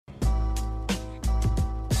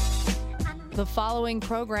The following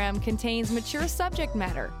program contains mature subject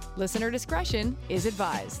matter. Listener discretion is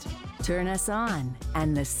advised. Turn us on,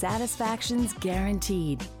 and the satisfaction's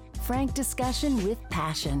guaranteed. Frank discussion with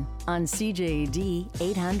passion on CJAD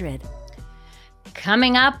 800.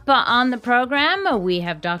 Coming up on the program, we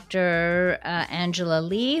have Dr. Angela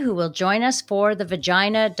Lee, who will join us for the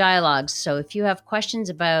Vagina Dialogues. So if you have questions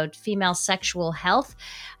about female sexual health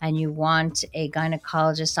and you want a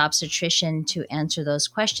gynecologist obstetrician to answer those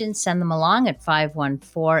questions, send them along at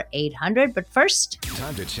 514-800. But first,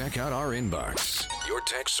 time to check out our inbox. Your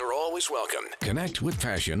texts are always welcome. Connect with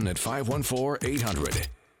passion at 514-800.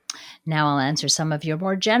 Now I'll answer some of your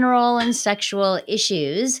more general and sexual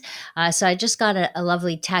issues. So I just got a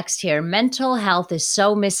lovely text here. Mental health is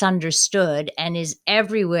so misunderstood and is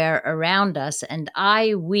everywhere around us. And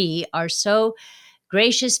we are so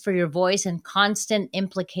gracious for your voice and constant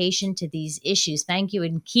implication to these issues. Thank you.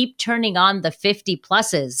 And keep turning on the 50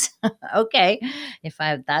 pluses. Okay. If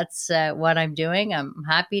that's what I'm doing, I'm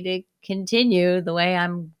happy to continue the way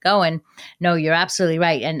I'm going. No, you're absolutely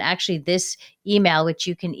right. And actually this email, which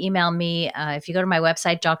you can email me, if you go to my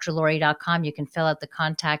website, drlori.com, you can fill out the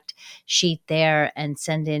contact sheet there and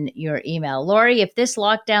send in your email. Lori, if this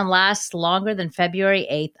lockdown lasts longer than February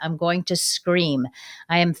 8th, I'm going to scream.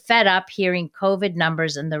 I am fed up hearing COVID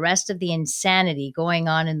numbers and the rest of the insanity going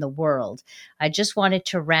on in the world. I just wanted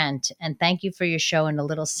to rant, and thank you for your show and a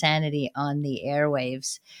little sanity on the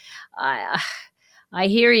airwaves. I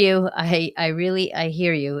hear you. I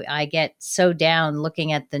hear you. I get so down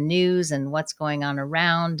looking at the news and what's going on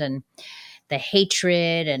around and the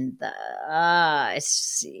hatred and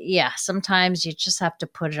sometimes you just have to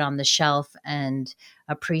put it on the shelf and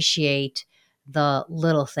appreciate the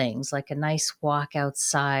little things, like a nice walk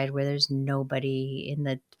outside where there's nobody, in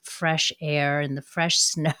the fresh air and the fresh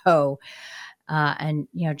snow, and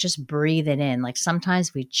just breathe it in. Like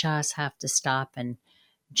sometimes we just have to stop and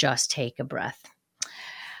just take a breath.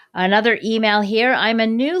 Another email here. I'm a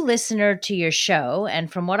new listener to your show,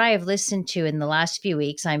 and from what I have listened to in the last few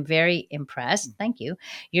weeks, I'm very impressed. Thank you.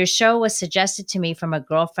 Your show was suggested to me from a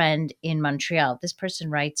girlfriend in Montreal. This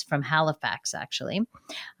person writes from Halifax, actually.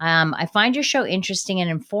 I find your show interesting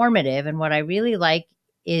and informative, and what I really like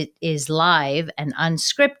it is live and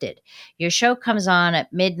unscripted. Your show comes on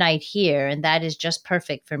at midnight here, and that is just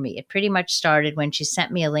perfect for me. It pretty much started when she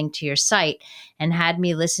sent me a link to your site and had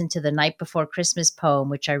me listen to the Night Before Christmas poem,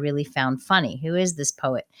 which I really found funny. Who is this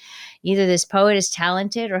poet? Either this poet is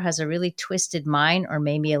talented or has a really twisted mind, or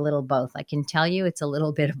maybe a little both. I can tell you it's a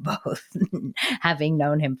little bit of both, having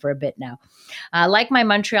known him for a bit now. Like my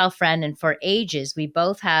Montreal friend, and for ages, we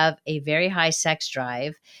both have a very high sex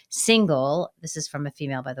drive, single, this is from a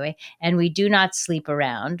female, by the way, and we do not sleep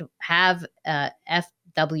around, have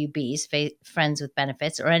FWBs, friends with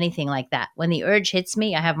benefits, or anything like that. When the urge hits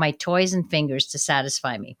me, I have my toys and fingers to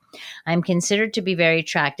satisfy me. I'm considered to be very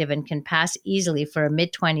attractive and can pass easily for a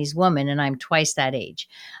mid-20s woman, and I'm twice that age.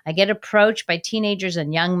 I get approached by teenagers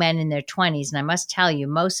and young men in their 20s, and I must tell you,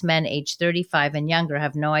 most men aged 35 and younger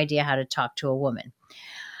have no idea how to talk to a woman.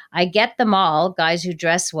 I get them all, guys who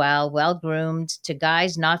dress well, well-groomed, to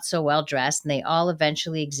guys not so well-dressed, and they all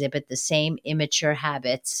eventually exhibit the same immature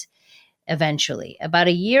habits. Eventually, about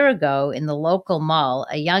a year ago in the local mall,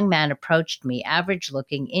 a young man approached me,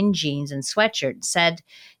 average-looking, in jeans and sweatshirt, and said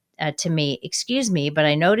to me, "Excuse me, but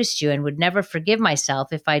I noticed you and would never forgive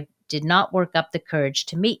myself if I did not work up the courage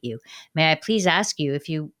to meet you. May I please ask you if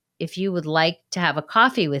you would like to have a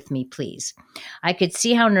coffee with me, please?" I could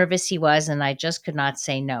see how nervous he was, and I just could not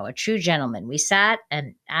say no. A true gentleman. We sat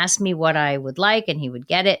and asked me what I would like, and he would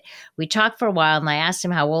get it. We talked for a while, and I asked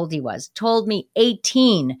him how old he was. Told me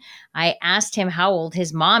 18. I asked him how old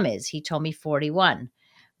his mom is. He told me 41.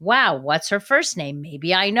 Wow, what's her first name?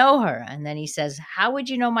 Maybe I know her. And then he says, "How would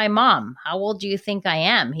you know my mom? How old do you think I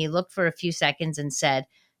am?" He looked for a few seconds and said,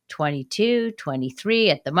 22, 23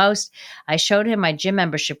 at the most. I showed him my gym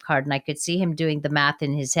membership card, and I could see him doing the math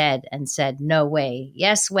in his head and said, "No way."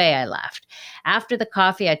 "Yes way," I laughed. After the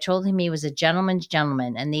coffee, I told him he was a gentleman's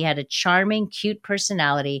gentleman and he had a charming, cute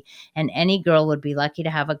personality, and any girl would be lucky to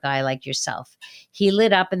have a guy like yourself. He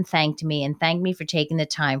lit up and thanked me for taking the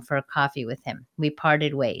time for a coffee with him. We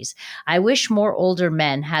parted ways. I wish more older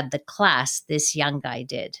men had the class this young guy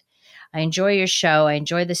did. I enjoy your show. I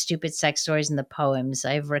enjoy the stupid sex stories and the poems.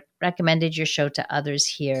 I've recommended your show to others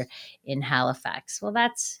here in Halifax. Well,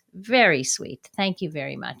 that's very sweet. Thank you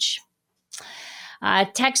very much.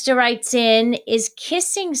 Texter writes in, is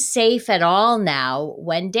kissing safe at all now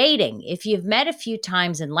when dating? If you've met a few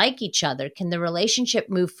times and like each other, can the relationship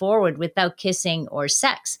move forward without kissing or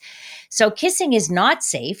sex? So kissing is not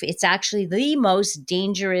safe. It's actually the most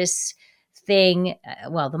dangerous thing,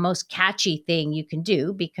 the most catchy thing you can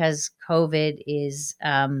do, because COVID is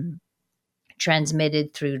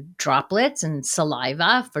transmitted through droplets and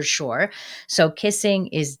saliva for sure. So kissing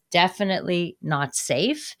is definitely not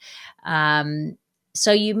safe.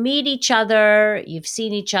 So you meet each other, you've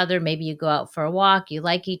seen each other, maybe you go out for a walk, you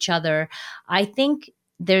like each other. I think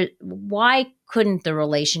why couldn't the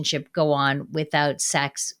relationship go on without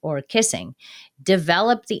sex or kissing?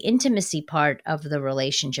 Develop the intimacy part of the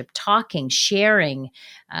relationship, talking, sharing,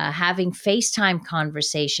 having FaceTime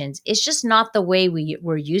conversations. It's just not the way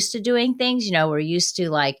we're used to doing things. We're used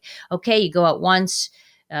to, like, okay, you go out once,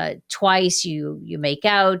 twice, you make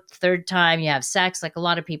out, third time you have sex. Like a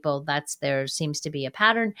lot of people, there seems to be a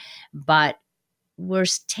pattern, but we're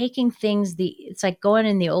taking things, it's like going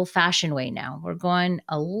in the old fashioned way now. We're going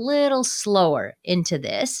a little slower into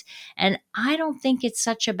this. And I don't think it's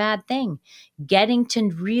such a bad thing. Getting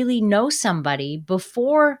to really know somebody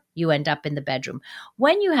before you end up in the bedroom.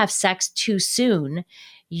 When you have sex too soon,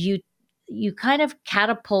 you kind of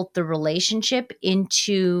catapult the relationship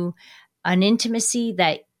into an intimacy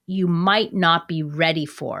that you might not be ready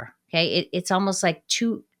for. Okay. It's almost like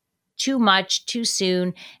too much too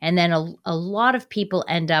soon, and then a lot of people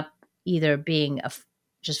end up either being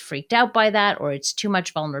just freaked out by that, or it's too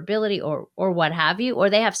much vulnerability, or what have you, or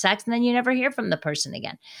they have sex and then you never hear from the person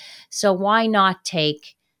again. So why not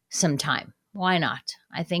take some time? Why not?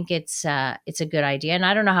 I think it's a good idea, and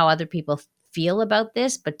I don't know how other people feel about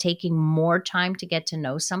this, but taking more time to get to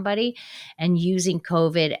know somebody and using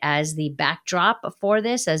COVID as the backdrop for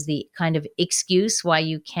this, as the kind of excuse why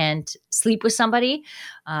you can't sleep with somebody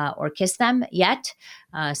or kiss them yet.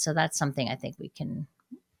 So that's something I think we can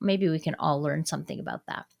all learn something about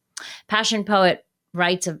that. Passion Poet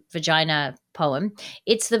writes a vagina poem.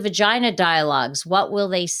 It's the Vagina Dialogues. What will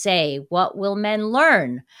they say? What will men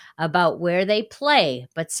learn about where they play?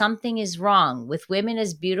 But something is wrong with women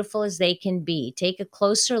as beautiful as they can be. Take a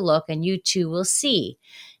closer look and you too will see.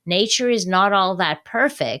 Nature is not all that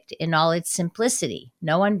perfect in all its simplicity.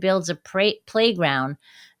 No one builds a playground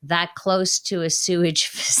that close to a sewage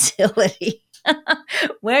facility.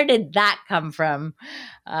 Where did that come from?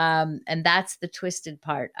 And that's the twisted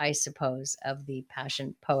part, I suppose, of the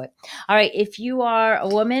Passion Poet. All right. If you are a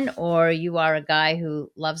woman, or you are a guy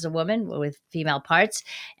who loves a woman with female parts,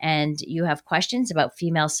 and you have questions about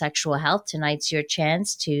female sexual health, tonight's your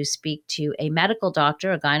chance to speak to a medical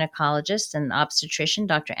doctor, a gynecologist, and obstetrician,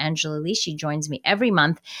 Dr. Angela Lee. She joins me every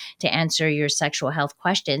month to answer your sexual health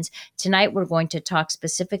questions. Tonight, we're going to talk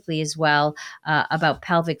specifically as well about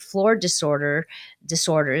pelvic floor disorders,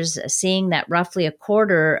 seeing that roughly a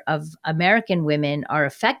quarter of American women are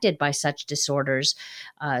affected by such disorders.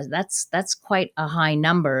 That's quite a high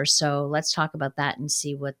number. So let's talk about that and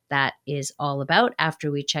see what that is all about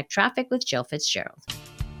after we check traffic with Jill Fitzgerald.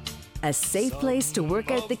 A safe place to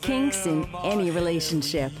work out the kinks in any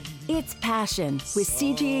relationship. It's Passion with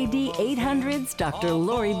CJAD 800's Dr.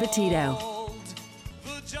 Lori Bettito.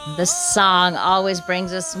 The song always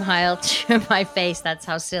brings a smile to my face. That's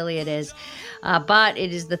how silly it is. But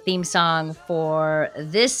it is the theme song for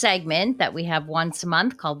this segment that we have once a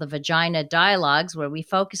month called the Vagina Dialogues, where we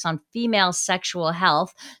focus on female sexual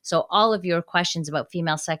health. So all of your questions about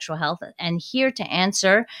female sexual health. And here to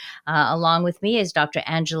answer along with me is Dr.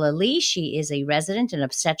 Angela Lee. She is a resident in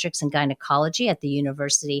obstetrics and gynecology at the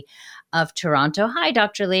University of Toronto. Hi,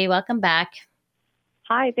 Dr. Lee. Welcome back.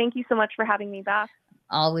 Hi. Thank you so much for having me back.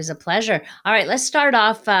 Always a pleasure. All right, let's start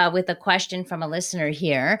off with a question from a listener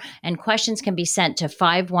here. And questions can be sent to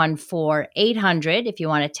 514-800 if you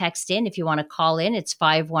want to text in. If you want to call in, it's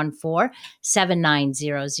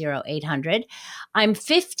 514-790-0800. I'm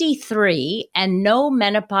 53 and no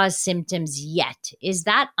menopause symptoms yet. Is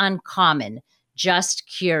that uncommon?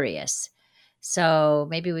 Just curious. So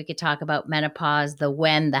maybe we could talk about menopause, the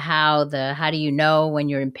when, the how do you know when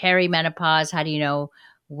you're in perimenopause? How do you know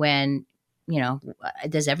when...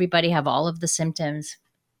 does everybody have all of the symptoms?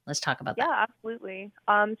 Let's talk about that. Yeah, absolutely.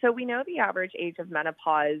 So we know the average age of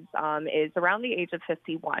menopause is around the age of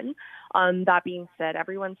 51. That being said,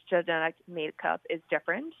 everyone's genetic makeup is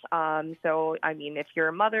different. So, I mean, if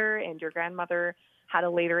your mother and your grandmother had a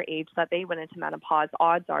later age that they went into menopause,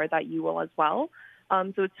 odds are that you will as well.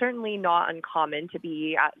 So it's certainly not uncommon to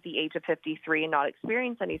be at the age of 53 and not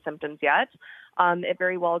experience any symptoms yet. It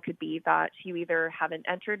very well could be that you either haven't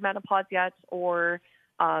entered menopause yet, or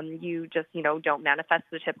you just, don't manifest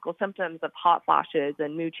the typical symptoms of hot flashes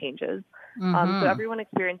and mood changes. Mm-hmm. So everyone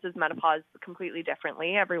experiences menopause completely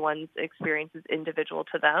differently. Everyone's experience is individual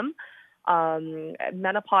to them.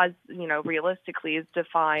 Menopause, realistically is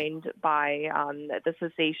defined by the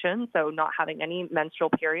cessation, so not having any menstrual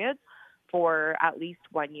periods for at least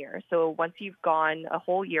 1 year. So once you've gone a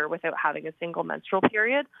whole year without having a single menstrual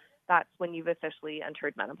period, that's when you've officially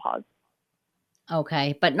entered menopause.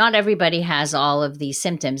 Okay, but not everybody has all of these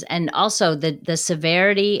symptoms, and also the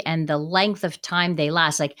severity and the length of time they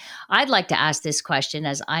last. Like, I'd like to ask this question,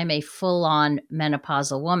 as I'm a full on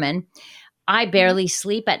menopausal woman. I barely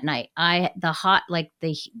sleep at night. The hot, like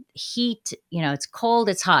the heat, it's cold,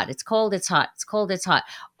 it's hot, it's cold, it's hot, it's cold, it's hot,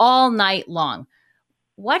 all night long.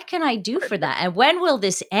 What can I do for that? And when will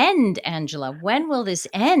this end, Angela? When will this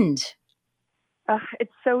end?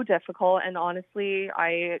 It's so difficult. And honestly,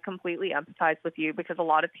 I completely empathize with you because a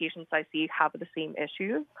lot of patients I see have the same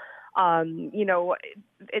issues.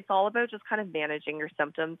 It's all about just kind of managing your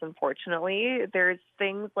symptoms, unfortunately. There's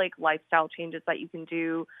things like lifestyle changes that you can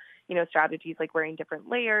do, strategies like wearing different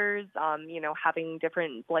layers, having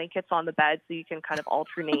different blankets on the bed so you can kind of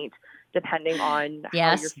alternate depending on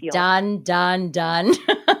how you're feeling. Done.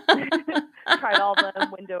 Tried all the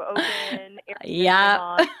window open, air Yeah.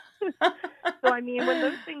 on. So, when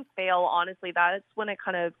those things fail, honestly, that's when it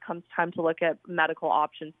kind of comes time to look at medical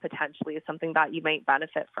options potentially as something that you might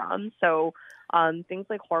benefit from. So things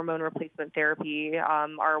like hormone replacement therapy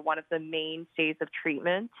are one of the mainstays of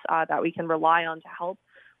treatment that we can rely on to help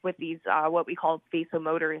with these what we call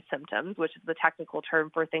vasomotor symptoms, which is the technical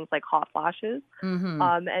term for things like hot flashes.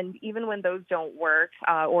 Mm-hmm. And even when those don't work,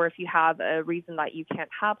 or if you have a reason that you can't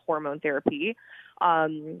have hormone therapy,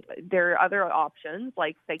 there are other options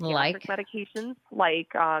like psychiatric medications,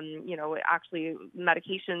 actually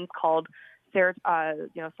medications called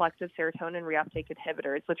selective serotonin reuptake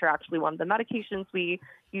inhibitors, which are actually one of the medications we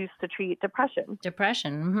use to treat depression.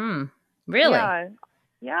 Mm-hmm. Really?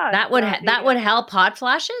 Yeah. That would help hot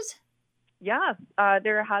flashes? Yeah.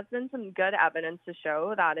 There has been some good evidence to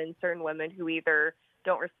show that in certain women who either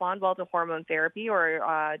don't respond well to hormone therapy or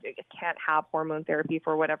can't have hormone therapy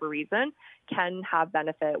for whatever reason, can have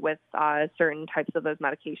benefit with certain types of those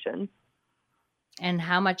medications. And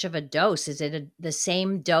how much of a dose? Is it the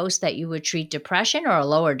same dose that you would treat depression, or a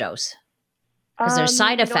lower dose? Because there's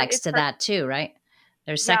side effects to that too, right?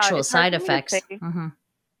 There's sexual side effects. Mm-hmm.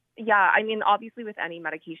 Yeah, obviously with any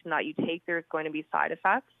medication that you take, there's going to be side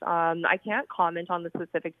effects. I can't comment on the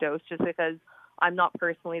specific dose just because I'm not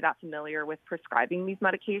personally that familiar with prescribing these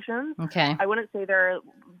medications. Okay. I wouldn't say they're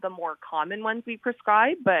the more common ones we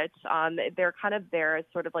prescribe, but they're kind of there as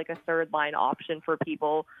sort of like a third line option for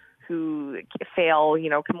people who fail,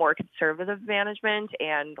 more conservative management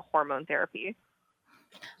and hormone therapy.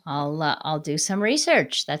 I'll do some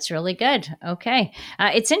research. That's really good. Okay.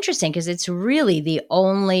 It's interesting because it's really the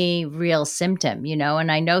only real symptom,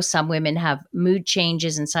 and I know some women have mood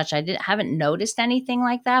changes and such. I haven't noticed anything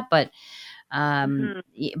like that, but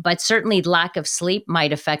but certainly lack of sleep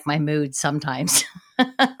might affect my mood sometimes.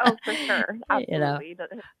 Oh, for sure. Absolutely.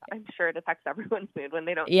 I'm sure it affects everyone's mood when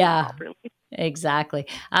they don't sleep properly. Exactly.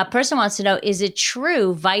 A person wants to know, is it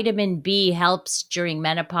true vitamin B helps during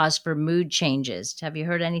menopause for mood changes? Have you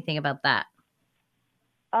heard anything about that?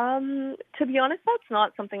 To be honest, that's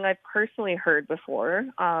not something I've personally heard before.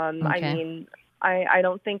 Okay. I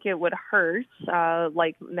don't think it would hurt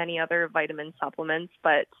like many other vitamin supplements,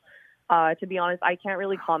 but to be honest, I can't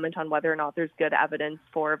really comment on whether or not there's good evidence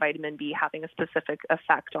for vitamin B having a specific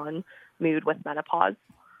effect on mood with menopause.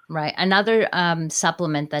 Right. Another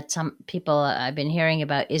supplement that some people I've been hearing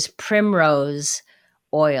about is primrose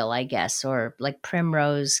oil, I guess, or like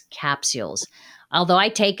primrose capsules. Although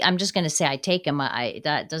I'm just going to say I take them.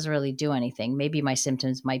 That doesn't really do anything. Maybe my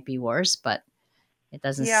symptoms might be worse, but it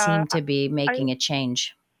doesn't seem to be making a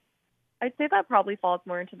change. I'd say that probably falls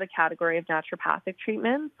more into the category of naturopathic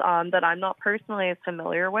treatments that I'm not personally as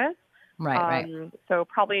familiar with. Right. So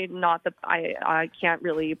probably not I can't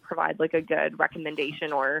really provide like a good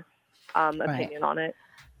recommendation or opinion on it.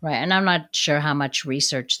 Right. And I'm not sure how much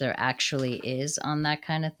research there actually is on that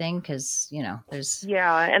kind of thing because, there's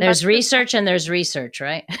research and there's research,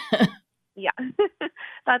 right? Yeah.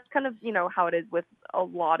 That's kind of, how it is with a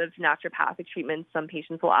lot of naturopathic treatments some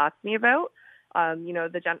patients will ask me about.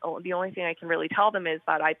 The only thing I can really tell them is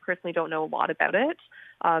that I personally don't know a lot about it.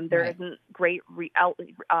 There isn't great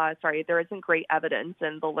evidence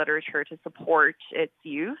in the literature to support its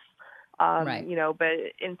use. But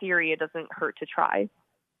in theory, it doesn't hurt to try.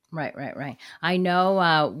 Right. I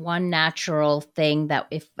know one natural thing that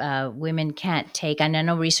if women can't take, and I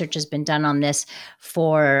know research has been done on this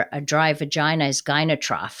for a dry vagina, is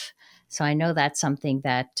Gynotrough. So I know that's something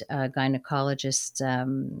that gynecologists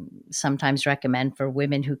sometimes recommend for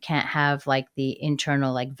women who can't have like the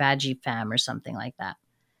internal like Vagifem or something like that.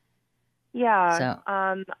 Yeah. So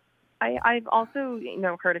I've also,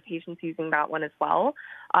 heard of patients using that one as well.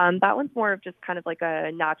 That one's more of just kind of like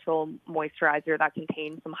a natural moisturizer that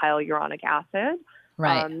contains some hyaluronic acid.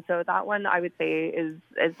 Right. So that one I would say is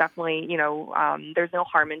definitely, there's no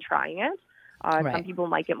harm in trying it. Some Right. people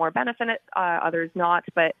might get more benefit, others not,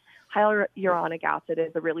 but hyaluronic acid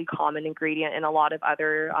is a really common ingredient in a lot of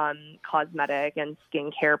other cosmetic and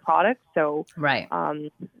skincare products. So, Right.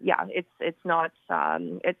 it's not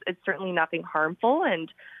it's certainly nothing harmful,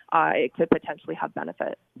 and it could potentially have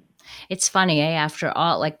benefit. It's funny, after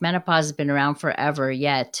all, like menopause has been around forever,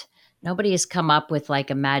 yet nobody has come up with like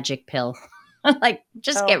a magic pill. Like,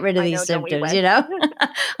 just Oh, get rid of I these know, don't we symptoms, wish?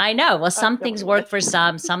 I know. Well, some Don't things we work wish? for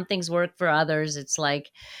some things work for others. It's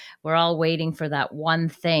like we're all waiting for that one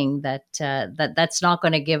thing that's not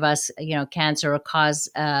going to give us, cancer or cause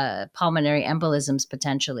pulmonary embolisms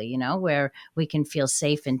potentially, where we can feel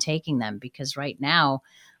safe in taking them. Because right now,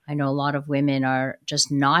 I know a lot of women are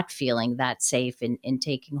just not feeling that safe in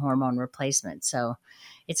taking hormone replacement. So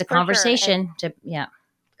it's a For sure. conversation to, yeah,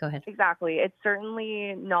 go ahead. Exactly. It's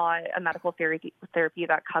certainly not a medical therapy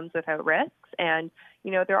that comes without risks. And,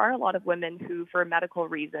 there are a lot of women who, for medical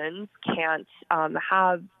reasons, can't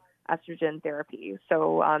have estrogen therapy.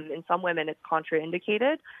 So in some women, it's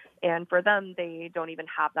contraindicated. And for them, they don't even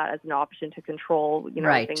have that as an option to control,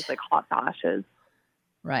 Right. things like hot flashes.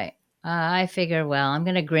 Right. I figure, well, I'm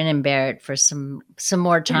going to grin and bear it for some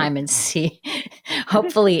more time and see.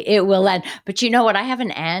 Hopefully it will end. But you know what? I have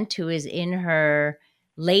an aunt who is in her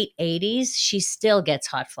late 80s. She still gets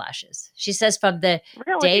hot flashes. She says from the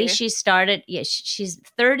day Really? she started, yeah, she's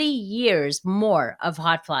 30 years more of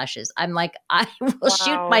hot flashes. I'm like, I will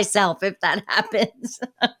shoot Wow. myself if that happens.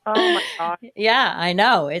 Oh my God. Yeah, I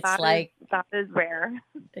know. It's like, That is rare.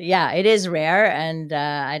 yeah, it is rare, and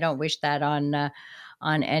I don't wish that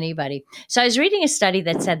on anybody. So I was reading a study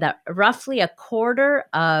that said that roughly a quarter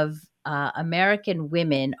of American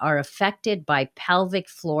women are affected by pelvic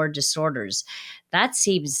floor disorders. That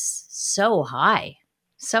seems so high,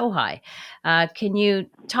 so high. Can you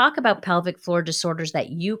talk about pelvic floor disorders that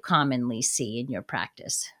you commonly see in your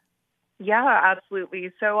practice? Yeah,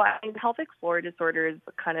 absolutely. So I mean, pelvic floor disorders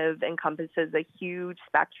kind of encompasses a huge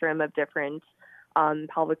spectrum of different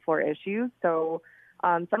pelvic floor issues. So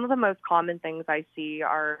some of the most common things I see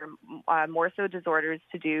are more so disorders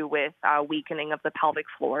to do with weakening of the pelvic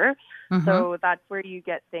floor. Mm-hmm. So that's where you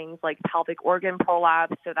get things like pelvic organ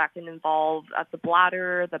prolapse. So that can involve the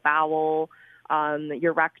bladder, the bowel,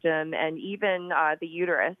 your rectum, and even the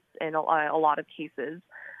uterus in a lot of cases.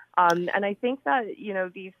 And I think that,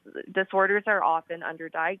 these disorders are often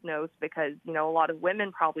underdiagnosed because, a lot of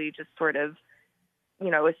women probably just sort of,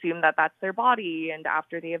 assume that that's their body. And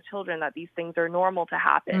after they have children, that these things are normal to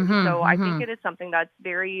happen. Mm-hmm, So I mm-hmm. think it is something that's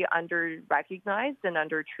very under-recognized and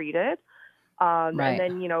undertreated. Right.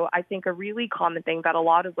 And then, I think a really common thing that a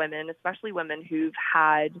lot of women, especially women who've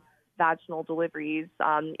had vaginal deliveries,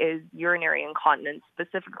 is urinary incontinence,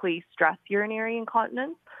 specifically stress urinary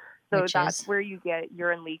incontinence. So that's where you get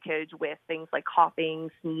urine leakage with things like coughing,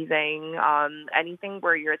 sneezing, anything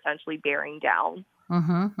where you're essentially bearing down.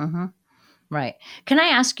 Mm-hmm, mm-hmm. Right. Can I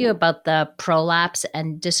ask you about the prolapse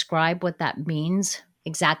and describe what that means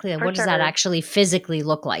exactly? For What does that sure. actually physically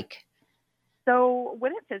look like? So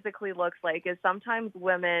what it physically looks like is sometimes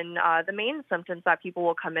women, the main symptoms that people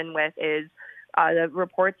will come in with is the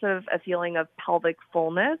reports of a feeling of pelvic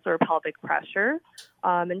fullness or pelvic pressure.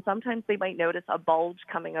 And sometimes they might notice a bulge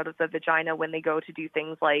coming out of the vagina when they go to do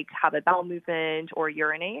things like have a bowel movement or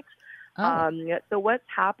urinate. Oh. So what's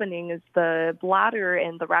happening is the bladder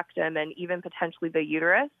and the rectum and even potentially the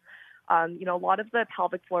uterus, a lot of the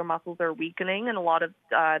pelvic floor muscles are weakening, and a lot of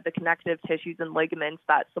the connective tissues and ligaments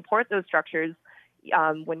that support those structures,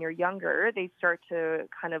 when you're younger, they start to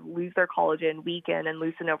kind of lose their collagen, weaken, and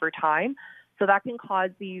loosen over time. So that can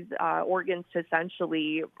cause these organs to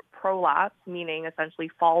essentially prolapse, meaning essentially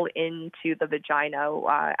fall into the vagina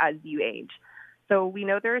as you age. So we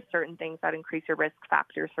know there are certain things that increase your risk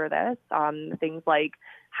factors for this, things like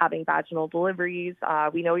having vaginal deliveries.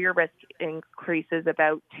 We know your risk increases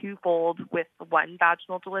about twofold with one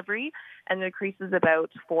vaginal delivery, and it increases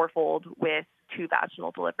about fourfold with two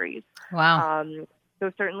vaginal deliveries. Wow.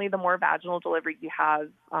 So certainly the more vaginal deliveries you have,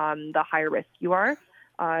 the higher risk you are.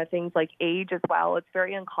 Things like age as well. It's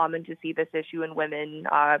very uncommon to see this issue in women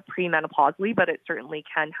premenopausally, but it certainly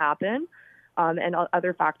can happen. And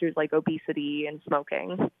other factors like obesity and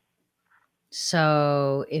smoking.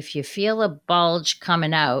 So if you feel a bulge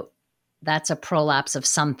coming out, that's a prolapse of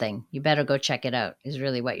something. You better go check it out, is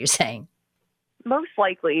really what you're saying. Most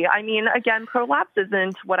likely. I mean, again, prolapse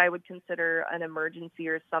isn't what I would consider an emergency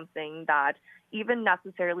or something that even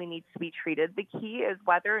necessarily needs to be treated. The key is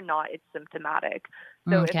whether or not it's symptomatic.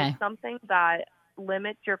 So if it's something that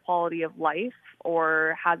limits your quality of life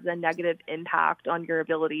or has a negative impact on your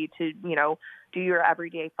ability to, do your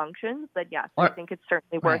everyday functions, then yes, I think it's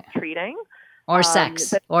certainly worth treating. Or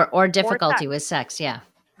sex, or difficulty sex. with sex, yeah.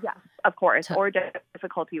 Yes, of course, or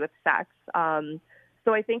difficulty with sex.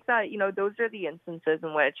 So I think that, those are the instances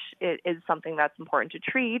in which it is something that's important to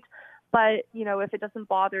treat. But, if it doesn't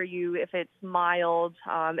bother you, if it's mild,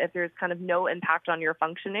 if there's kind of no impact on your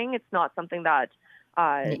functioning, it's not something that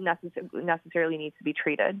necessarily needs to be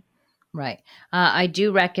treated. Right. I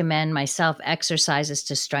do recommend myself exercises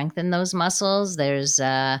to strengthen those muscles. There's,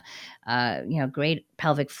 great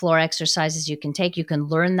pelvic floor exercises you can take. You can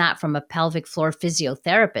learn that from a pelvic floor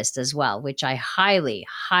physiotherapist as well, which I highly,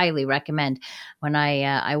 highly recommend. When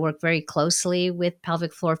I work very closely with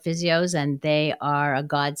pelvic floor physios, and they are a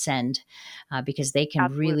godsend because they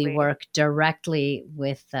can really work directly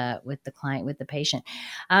with the client, with the patient.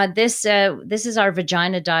 This is our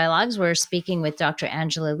Vagina Dialogues. We're speaking with Dr.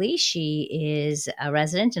 Angela Lee. She is a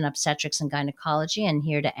resident in obstetrics and gynecology and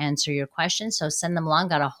here to answer your questions. So send them along.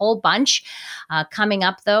 Got a whole bunch. Coming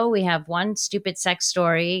up, though, we have one stupid sex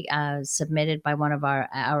story submitted by one of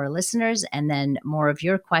our listeners, and then more of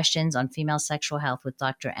your questions on female sexual health with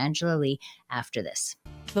Dr. Angela Lee after this.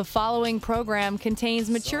 The following program contains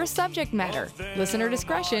mature subject matter. Listener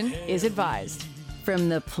discretion is advised. From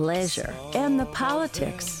the pleasure and the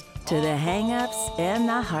politics to the hang-ups and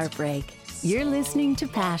the heartbreak, you're listening to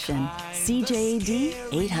Passion,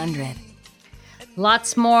 CJAD 800.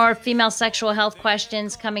 Lots more female sexual health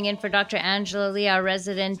questions coming in for Dr. Angela Lee, our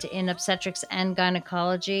resident in obstetrics and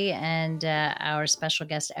gynecology, and our special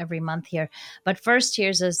guest every month here. But first,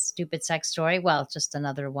 here's a stupid sex story. Well, just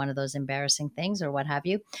another one of those embarrassing things or what have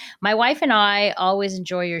you. My wife and I always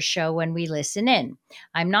enjoy your show when we listen in.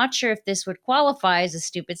 I'm not sure if this would qualify as a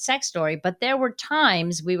stupid sex story, but there were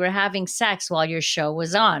times we were having sex while your show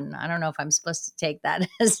was on. I don't know if I'm supposed to take that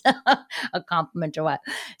as a compliment or what.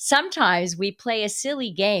 Sometimes we play a silly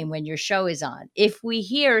game when your show is on. If we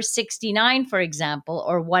hear 69, for example,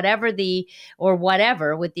 or whatever,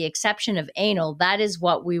 with the exception of anal, that is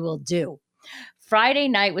what we will do. Friday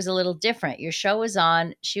night was a little different. Your show was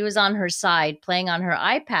on. She was on her side playing on her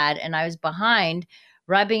iPad, and I was behind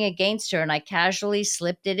rubbing against her, and I casually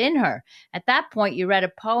slipped it in her. At that point, you read a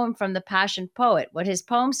poem from the Passion Poet. What his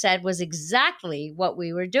poem said was exactly what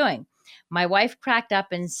we were doing. My wife cracked up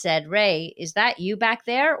and said, "Ray, is that you back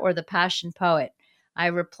there or the Passion Poet?" I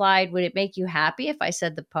replied, "Would it make you happy if I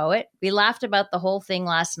said the poet?" We laughed about the whole thing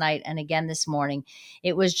last night and again this morning.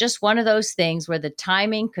 It was just one of those things where the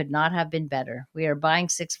timing could not have been better. We are buying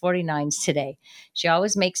 649s today. She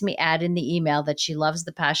always makes me add in the email that she loves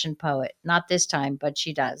the Passion Poet. Not this time, but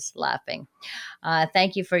she does, laughing.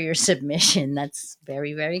 Thank you for your submission. That's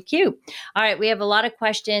very, very cute. All right, we have a lot of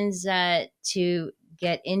questions to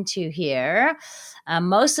get into here.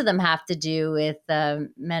 Most of them have to do with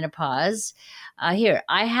menopause. Here,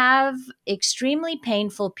 I have extremely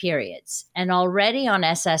painful periods and already on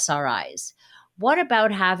SSRIs. What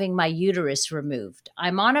about having my uterus removed?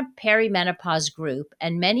 I'm on a perimenopause group,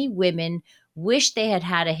 and many women wish they had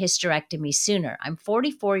had a hysterectomy sooner. I'm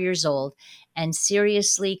 44 years old and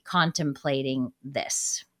seriously contemplating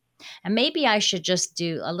this. And maybe I should just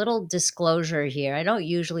do a little disclosure here. I don't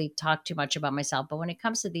usually talk too much about myself, but when it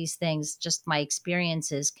comes to these things, just my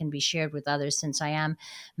experiences can be shared with others since I am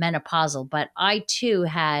menopausal. But I too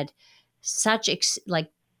had such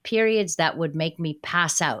periods that would make me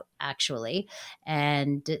pass out, actually.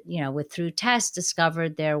 And, with through tests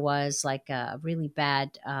discovered there was like a really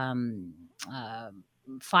bad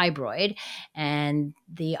fibroid, and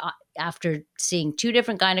after seeing two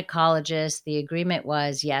different gynecologists, the agreement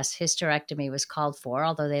was, yes, hysterectomy was called for,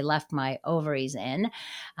 although they left my ovaries in,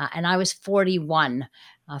 and I was 41.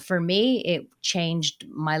 For me, it changed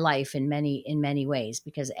my life in many ways,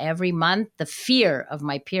 because every month the fear of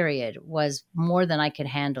my period was more than I could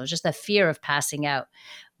handle. Just the fear of passing out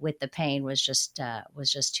with the pain was just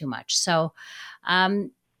too much. So, how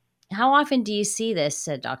often do you see this,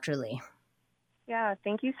 Dr. Lee? Yeah,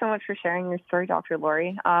 thank you so much for sharing your story, Dr.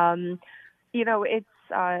 Lori. It's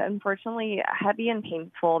unfortunately heavy and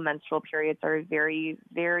painful menstrual periods are a very,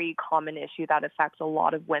 very common issue that affects a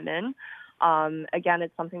lot of women. Again,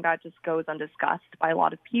 it's something that just goes undiscussed by a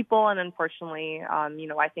lot of people. And unfortunately,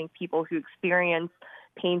 I think people who experience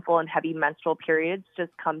painful and heavy menstrual periods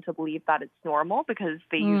just come to believe that it's normal because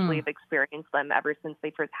they usually have experienced them ever since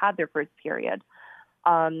they first had their first period.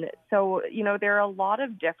 So, there are a lot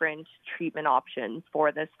of different treatment options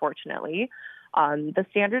for this, fortunately. The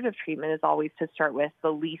standard of treatment is always to start with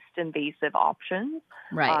the least invasive options.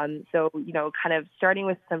 Right. So, kind of starting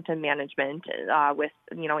with symptom management with,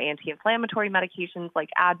 anti-inflammatory medications like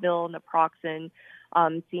Advil, naproxen,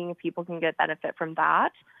 seeing if people can get benefit from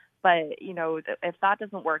that. But, if that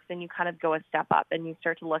doesn't work, then you kind of go a step up and you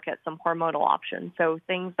start to look at some hormonal options. So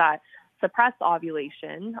things that suppress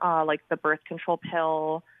ovulation, like the birth control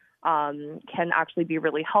pill, can actually be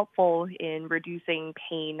really helpful in reducing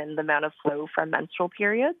pain and the amount of flow from menstrual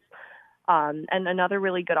periods. And another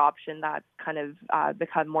really good option that's kind of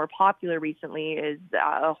become more popular recently is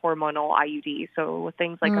a hormonal IUD. So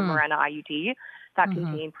things like a Mirena IUD that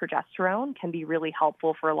contain progesterone can be really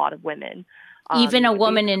helpful for a lot of women. Even a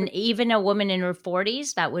woman in her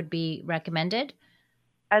 40s, that would be recommended?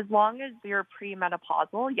 As long as you're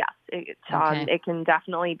premenopausal, yes, Okay. it can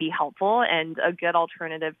definitely be helpful and a good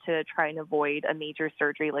alternative to try and avoid a major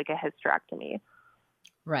surgery like a hysterectomy.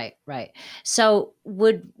 Right, right. So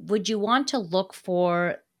would you want to look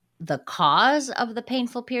for the cause of the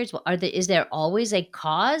painful periods? Is there always a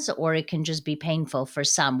cause, or it can just be painful for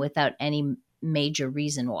some without any major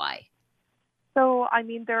reason why? So,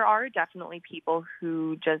 there are definitely people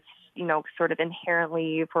who just, sort of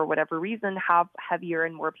inherently, for whatever reason, have heavier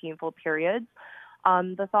and more painful periods.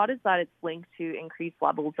 The thought is that it's linked to increased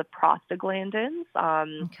levels of prostaglandins,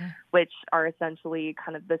 Okay. which are essentially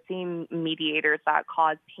kind of the same mediators that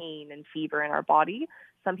cause pain and fever in our body.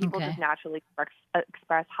 Some people Okay. just naturally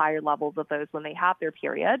express higher levels of those when they have their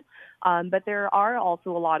period. But there are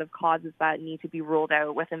also a lot of causes that need to be ruled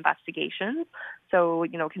out with investigations. So,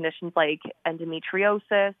 conditions like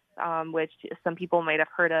endometriosis, which some people might have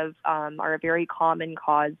heard of, are a very common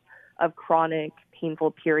cause of chronic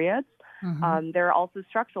painful periods. There are also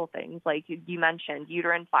structural things like you mentioned,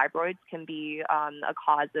 uterine fibroids can be a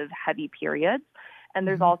cause of heavy periods. And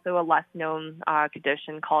there's also a less known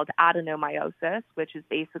condition called adenomyosis, which is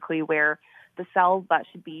basically where the cells that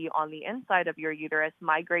should be on the inside of your uterus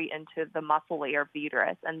migrate into the muscle layer of the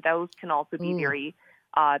uterus. And those can also be very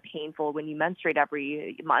painful when you menstruate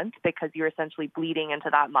every month because you're essentially bleeding into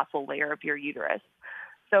that muscle layer of your uterus.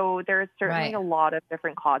 So there's certainly Right. a lot of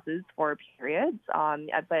different causes for periods.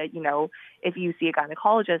 But, if you see a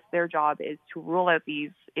gynecologist, their job is to rule out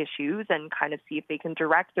these issues and kind of see if they can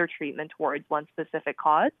direct their treatment towards one specific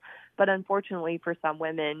cause. But unfortunately, for some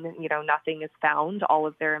women, nothing is found. All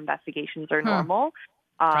of their investigations are normal.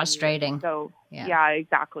 Frustrating. So, Yeah. yeah,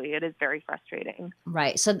 exactly. It is very frustrating.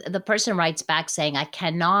 Right. So the person writes back saying, I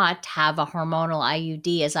cannot have a hormonal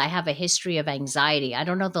IUD as I have a history of anxiety. I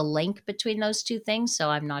don't know the link between those two things,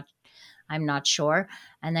 so I'm not sure.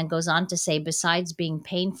 And then goes on to say, besides being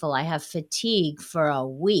painful, I have fatigue for a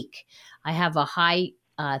week. I have a high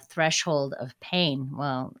threshold of pain.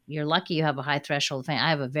 Well, you're lucky you have a high threshold of pain.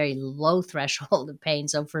 I have a very low threshold of pain.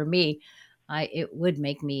 So for me, it would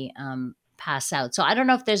make me pass out. So I don't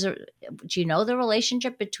know if do you know the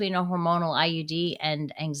relationship between a hormonal IUD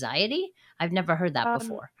and anxiety? I've never heard that Um,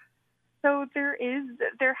 before. So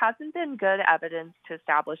there hasn't been good evidence to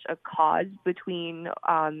establish a cause between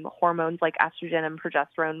hormones like estrogen and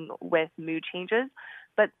progesterone with mood changes,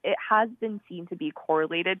 but it has been seen to be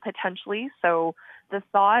correlated potentially. So the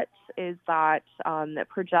thought is that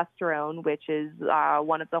progesterone, which is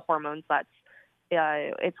one of the hormones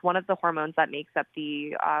it's one of the hormones that makes up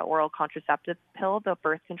the oral contraceptive pill, the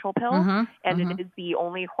birth control pill, and it is the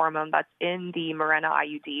only hormone that's in the Mirena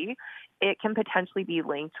IUD. It can potentially be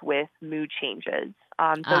linked with mood changes.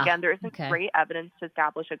 So again, there isn't great evidence to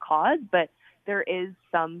establish a cause, but there is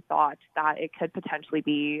some thought that it could potentially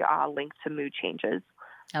be linked to mood changes.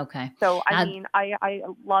 Okay. So, I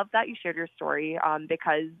love that you shared your story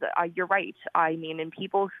because you're right. In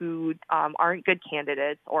people who aren't good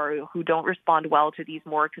candidates or who don't respond well to these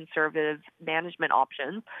more conservative management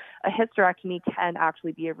options, a hysterectomy can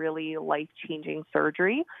actually be a really life-changing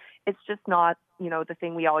surgery. It's just not, the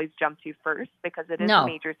thing we always jump to first because it is a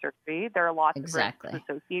major surgery. There are lots of risks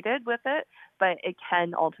associated with it, but it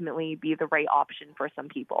can ultimately be the right option for some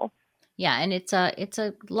people. Yeah, and it's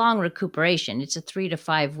a long recuperation. It's a 3 to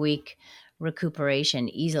 5 week recuperation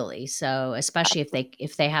easily. So especially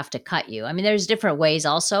if they have to cut you. I mean, there's different ways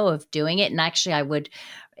also of doing it. And actually,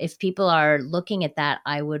 if people are looking at that,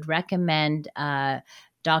 I would recommend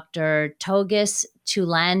Dr. Togus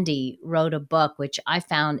Tulandi wrote a book which I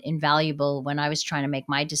found invaluable when I was trying to make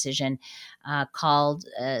my decision, called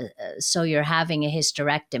 "So You're Having a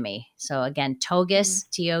Hysterectomy." So again, Togus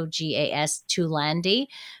Togas Tulandi,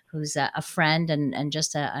 who's a friend and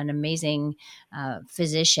just an amazing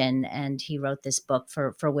physician. And he wrote this book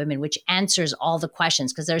for women, which answers all the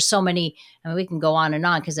questions because there's so many, we can go on and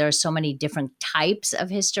on because there are so many different types of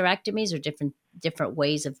hysterectomies or different different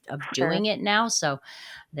ways of Sure. doing it now. So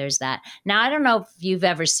there's that. Now, I don't know if you've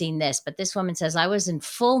ever seen this, but this woman says, I was in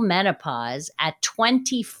full menopause at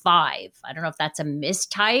 25. I don't know if that's a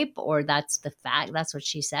mistype or that's the fact. That's what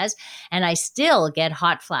she says. And I still get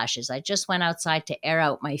hot flashes. I just went outside to air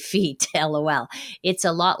out my feet. LOL. It's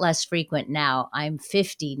a lot less frequent now. I'm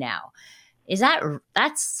 50 now.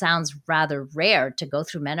 That sounds rather rare to go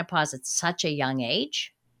through menopause at such a young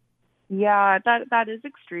age? Yeah, that is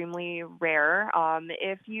extremely rare.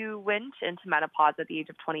 If you went into menopause at the age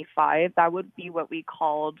of 25, that would be what we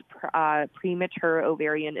called premature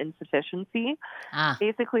ovarian insufficiency. Ah,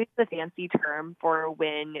 Basically, it's a fancy term for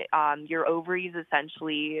when your ovaries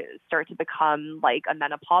essentially start to become like a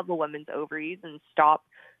menopausal woman's ovaries and stop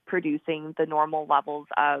producing the normal levels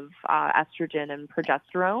of estrogen and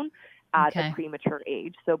progesterone at okay. a premature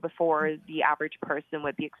age. So before the average person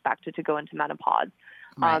would be expected to go into menopause.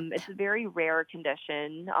 Right. It's a very rare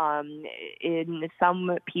condition. In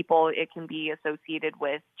some people, it can be associated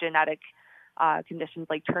with genetic conditions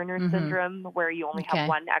like Turner syndrome, where you only have Okay.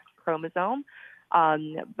 one X chromosome.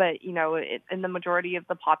 But, in the majority of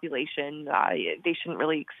the population, they shouldn't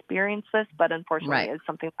really experience this, but unfortunately, Right. it's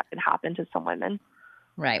something that can happen to some women.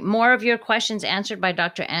 Right. More of your questions answered by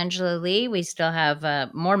Dr. Angela Lee. We still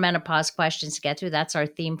have more menopause questions to get through. That's our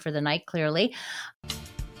theme for the night, clearly.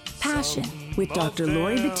 Passion with Dr.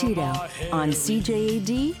 Lori Betito on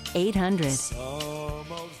CJAD 800.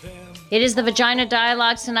 It is the Vagina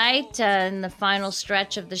Dialogues tonight in the final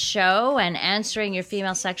stretch of the show, and answering your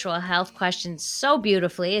female sexual health questions so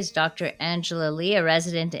beautifully is Dr. Angela Lee, a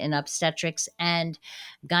resident in obstetrics and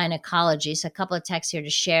gynecology. So a couple of texts here to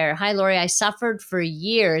share. Hi, Lori. I suffered for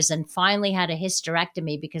years and finally had a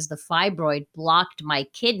hysterectomy because the fibroid blocked my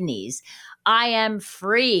kidneys. I am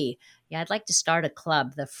free. Yeah, I'd like to start a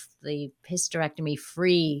club, the hysterectomy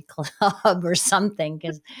free club or something,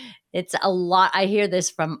 because it's a lot. I hear this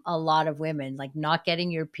from a lot of women, like not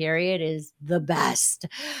getting your period is the best,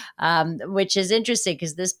 which is interesting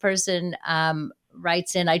because this person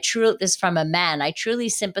writes in, this from a man. I truly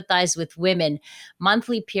sympathize with women.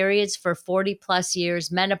 Monthly periods for 40 plus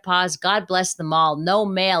years, menopause, God bless them all. No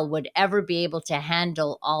male would ever be able to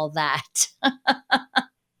handle all that.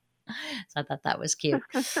 So I thought that was cute.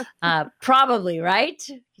 Probably, right?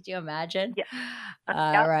 Could you imagine?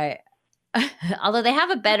 Yeah. Right. Although they have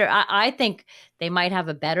a better, I think they might have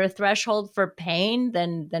a better threshold for pain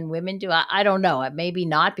than women do. I don't know. Maybe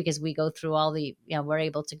not, because we go through all the, we're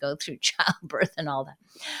able to go through childbirth and all that.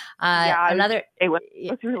 Another, it would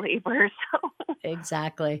go through labor. So.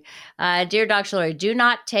 Exactly. Dear Dr. Lori, do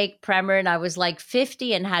not take Premarin. I was like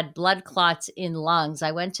 50 and had blood clots in lungs.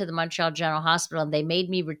 I went to the Montreal General Hospital and they made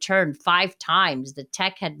me return 5 times. The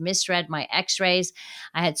tech had misread my x-rays.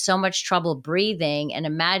 I had so much trouble breathing, and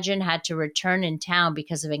imagine had to return in town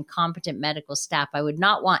because of incompetent medical staff. I would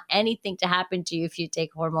not want anything to happen to you if you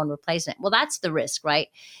take hormone replacement. Well, that's the risk, right?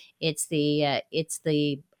 It's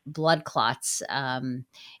the blood clots in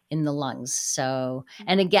the lungs. So,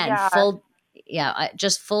 and again,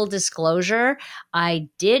 just full disclosure, I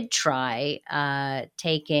did try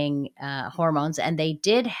taking hormones, and they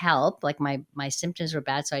did help. Like my symptoms were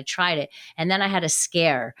bad, so I tried it, and then I had a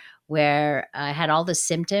scare where I had all the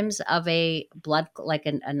symptoms of a blood, like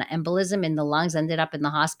an embolism in the lungs. Ended up in the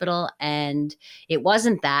hospital, and it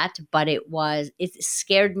wasn't that, but it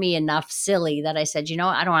scared me enough silly that I said,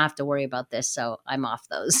 I don't have to worry about this, so I'm off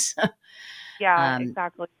those. Yeah,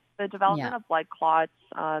 exactly. The development Yeah. of blood clots,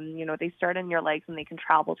 they start in your legs and they can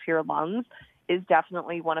travel to your lungs, is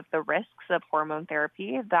definitely one of the risks of hormone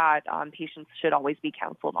therapy that patients should always be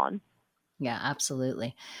counseled on. Yeah,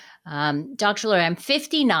 absolutely. Dr. Lori, I'm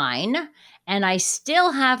 59 and I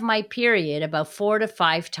still have my period about 4 to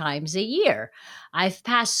 5 times a year. I've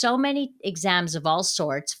passed so many exams of all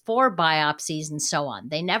sorts, 4 biopsies and so on.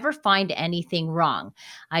 They never find anything wrong.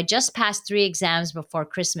 I just passed 3 exams before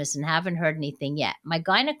Christmas and haven't heard anything yet. My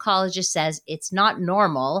gynecologist says it's not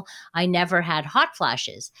normal. I never had hot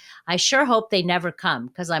flashes. I sure hope they never come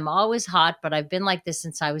because I'm always hot, but I've been like this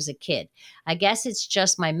since I was a kid. I guess it's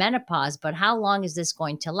just my menopause, but how long is this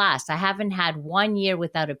going to last? I haven't had 1 year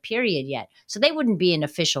without a period yet. So they wouldn't be in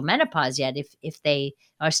official menopause yet if they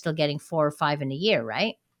are still getting 4 or 5 in a year,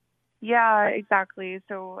 right? Yeah, exactly.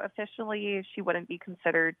 So officially, she wouldn't be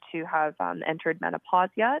considered to have entered menopause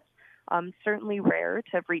yet. Certainly rare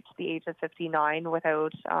to have reached the age of 59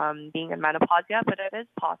 without being in menopause yet, but it is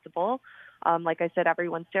possible. Like I said,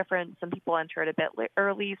 everyone's different. Some people enter it a bit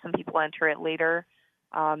early. Some people enter it later.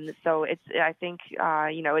 So I think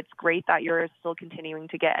it's great that you're still continuing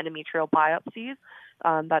to get endometrial biopsies.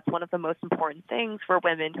 That's one of the most important things for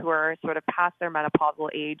women who are sort of past their menopausal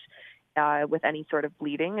age, with any sort of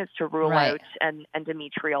bleeding is to rule Right. out an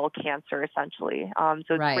endometrial cancer, essentially. So it's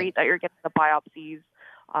Right. great that you're getting the biopsies.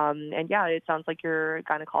 And yeah, it sounds like your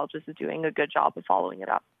gynecologist is doing a good job of following it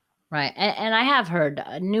up. Right. And I have heard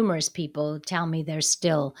numerous people tell me they're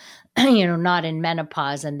still, you know, not in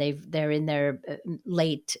menopause and they're in their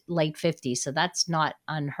late 50s. So that's not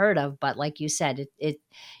unheard of. But like you said,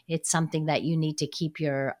 it's something that you need to keep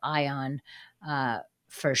your eye on,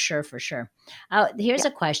 for sure, for sure. Here's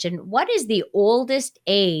Yeah. a question. What is the oldest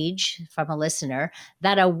age, from a listener,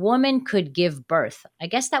 that a woman could give birth? I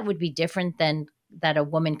guess that would be different than that a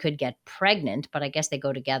woman could get pregnant, but I guess they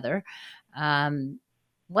go together. Um,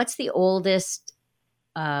 What's the oldest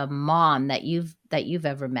mom that you've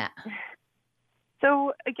ever met?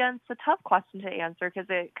 So again, it's a tough question to answer because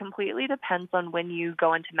it completely depends on when you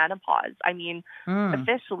go into menopause. I mean, Mm.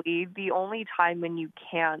 officially, the only time when you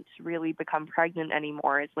can't really become pregnant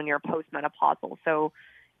anymore is when you're postmenopausal. So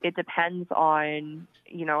it depends on,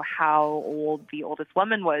 how old the oldest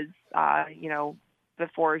woman was,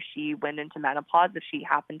 before she went into menopause, if she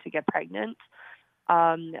happened to get pregnant.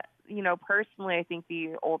 Um, personally, I think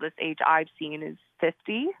the oldest age I've seen is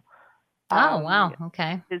 50. Oh, wow. It's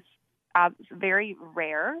Okay. very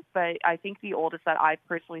rare, but I think the oldest that I've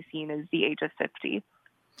personally seen is the age of 50.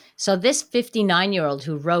 So this 59-year-old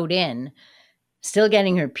who wrote in, still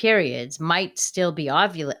getting her periods, might still be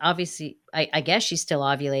ovulating. Obviously, I guess she's still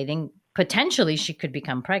ovulating. Potentially, she could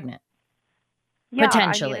become pregnant. Yeah, I mean,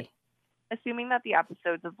 Potentially. assuming that the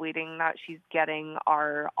episodes of bleeding that she's getting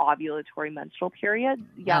are ovulatory menstrual periods,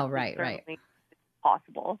 yes, Oh, it's right, right. certainly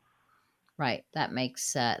possible. Right. That makes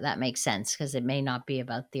sense because it may not be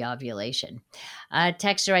about the ovulation.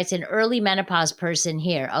 Texter writes, an early menopause person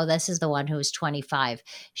here. Oh, this is the one who's 25.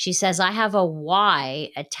 She says, I have a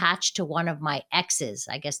Y attached to one of my X's,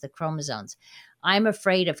 I guess the chromosomes. I'm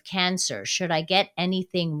afraid of cancer. Should I get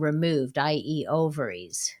anything removed, i.e.,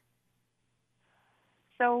 ovaries?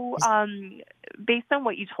 So, based on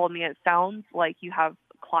what you told me, it sounds like you have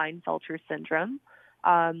Klinefelter syndrome.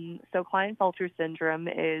 So Klinefelter syndrome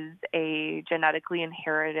is a genetically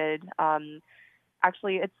inherited.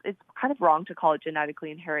 Actually, it's kind of wrong to call it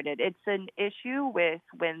genetically inherited. It's an issue with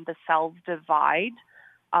when the cells divide.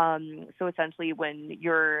 So essentially, when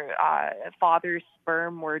your father's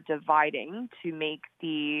sperm were dividing to make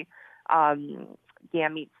the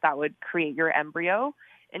gametes that would create your embryo,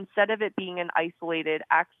 instead of it being an isolated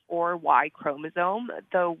X or Y chromosome,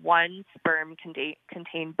 the one sperm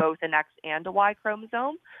contain both an X and a Y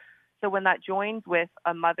chromosome. So when that joins with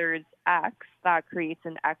a mother's X, that creates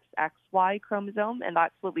an XXY chromosome, and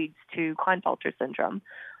that's what leads to Klinefelter syndrome.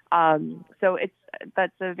 So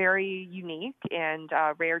that's a very unique and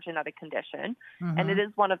rare genetic condition, and it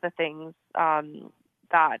is one of the things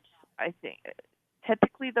that I think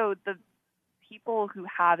typically, though, the people who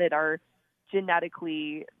have it are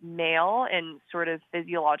genetically male and sort of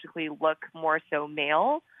physiologically look more so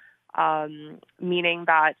male, meaning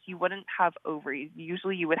that you wouldn't have ovaries.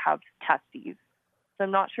 Usually you would have testes. So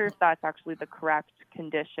I'm not sure if that's actually the correct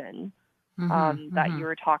condition that you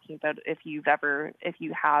were talking about if you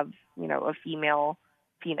have, a female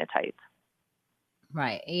phenotype.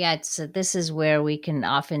 Right. Yeah. This is where we can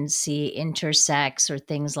often see intersex or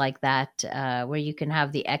things like that, where you can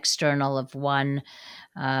have the external of one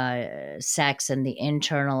sex and the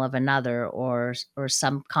internal of another, or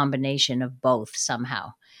some combination of both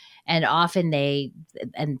somehow. And often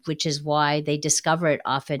which is why they discover it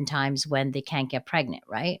oftentimes when they can't get pregnant,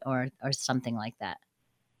 right? Or something like that.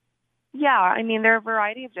 Yeah, I mean, there are a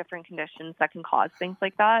variety of different conditions that can cause things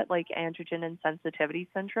like that, like androgen insensitivity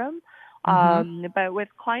syndrome. But with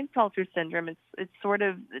Klinefelter syndrome, it's sort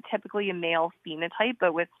of typically a male phenotype,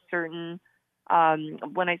 but with certain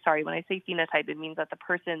when I say phenotype, it means that the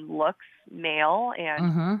person looks male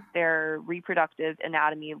and their reproductive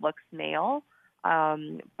anatomy looks male.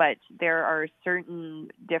 But there are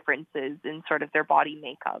certain differences in sort of their body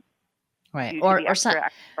makeup. Right. Due to the extra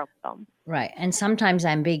X chromosome. Right. And sometimes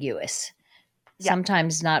ambiguous. Yeah.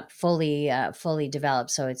 Sometimes not fully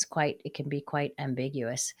developed, so it can be quite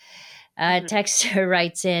ambiguous. Texter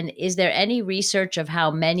writes in, is there any research of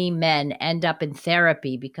how many men end up in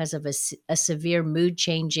therapy because of a severe mood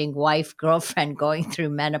changing wife girlfriend going through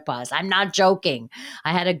menopause? I'm not joking.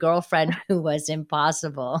 I had a girlfriend who was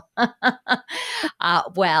impossible.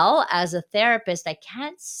 Well, as a therapist, I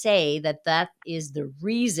can't say that is the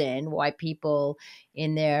reason why people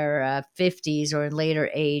in their 50s or in later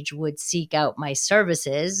age would seek out my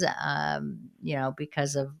services,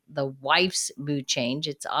 because of the wife's mood change.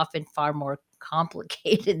 It's often far more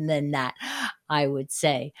complicated than that, I would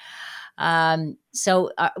say.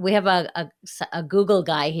 So we have a Google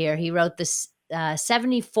guy here. He wrote this.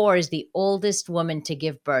 74 is the oldest woman to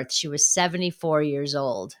give birth. She was 74 years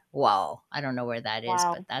old. Whoa. I don't know where that is,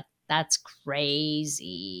 Wow. but that's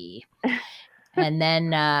crazy. And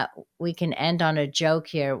then we can end on a joke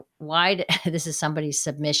here. This is somebody's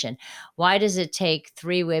submission. Why does it take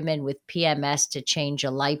 3 women with PMS to change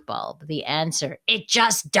a light bulb? The answer, it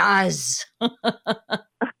just does.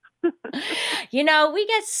 We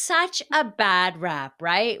get such a bad rap,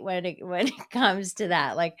 right? When it comes to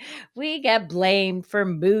that. Like, we get blamed for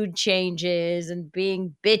mood changes and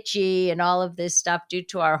being bitchy and all of this stuff due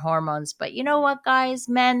to our hormones. But you know what, guys,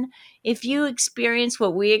 men, if you experience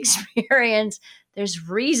what we experience, there's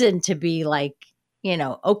reason to be like,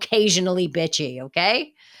 occasionally bitchy,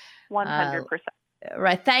 okay? 100%.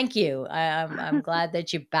 Right. Thank you. I'm glad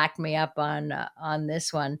that you backed me up on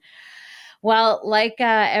this one. Well, like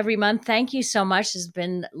every month, thank you so much. There's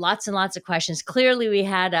been lots and lots of questions. Clearly, we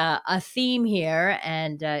had a theme here,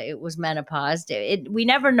 and it was menopause. We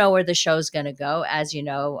never know where the show's going to go, as you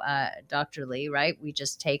know, Dr. Lee, right? We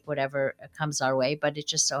just take whatever comes our way. But it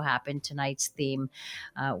just so happened tonight's theme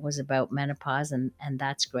was about menopause, and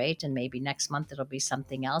that's great. And maybe next month it'll be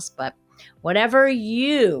something else. But whatever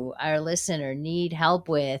you, our listener, need help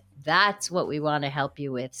with, that's what we want to help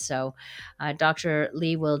you with. So Dr.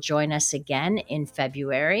 Lee will join us again in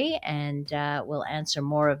February, and we'll answer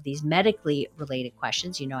more of these medically related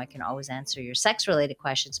questions. I can always answer your sex related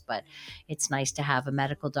questions, but it's nice to have a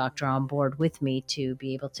medical doctor on board with me to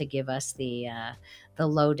be able to give us the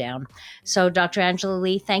lowdown. So Dr. Angela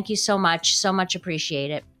Lee, thank you so much. So much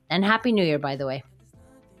appreciate it. And Happy New Year, by the way.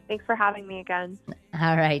 Thanks for having me again.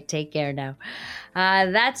 All right. Take care now.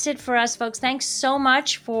 That's it for us, folks. Thanks so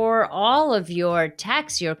much for all of your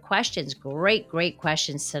texts, your questions. Great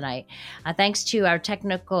questions tonight. Thanks to our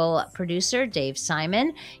technical producer, Dave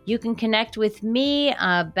Simon. You can connect with me.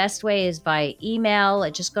 Best way is by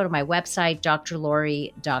email. Just go to my website,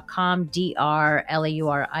 drlaurie.com,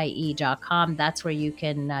 drlaurie.com. That's where you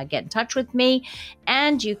can get in touch with me.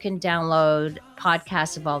 And you can download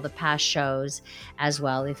podcasts of all the past shows as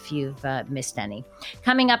well if you've missed any.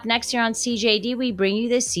 Coming up next year on CJD, we bring you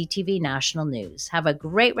the CTV National News. Have a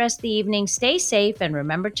great rest of the evening. Stay safe and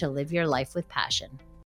remember to live your life with passion.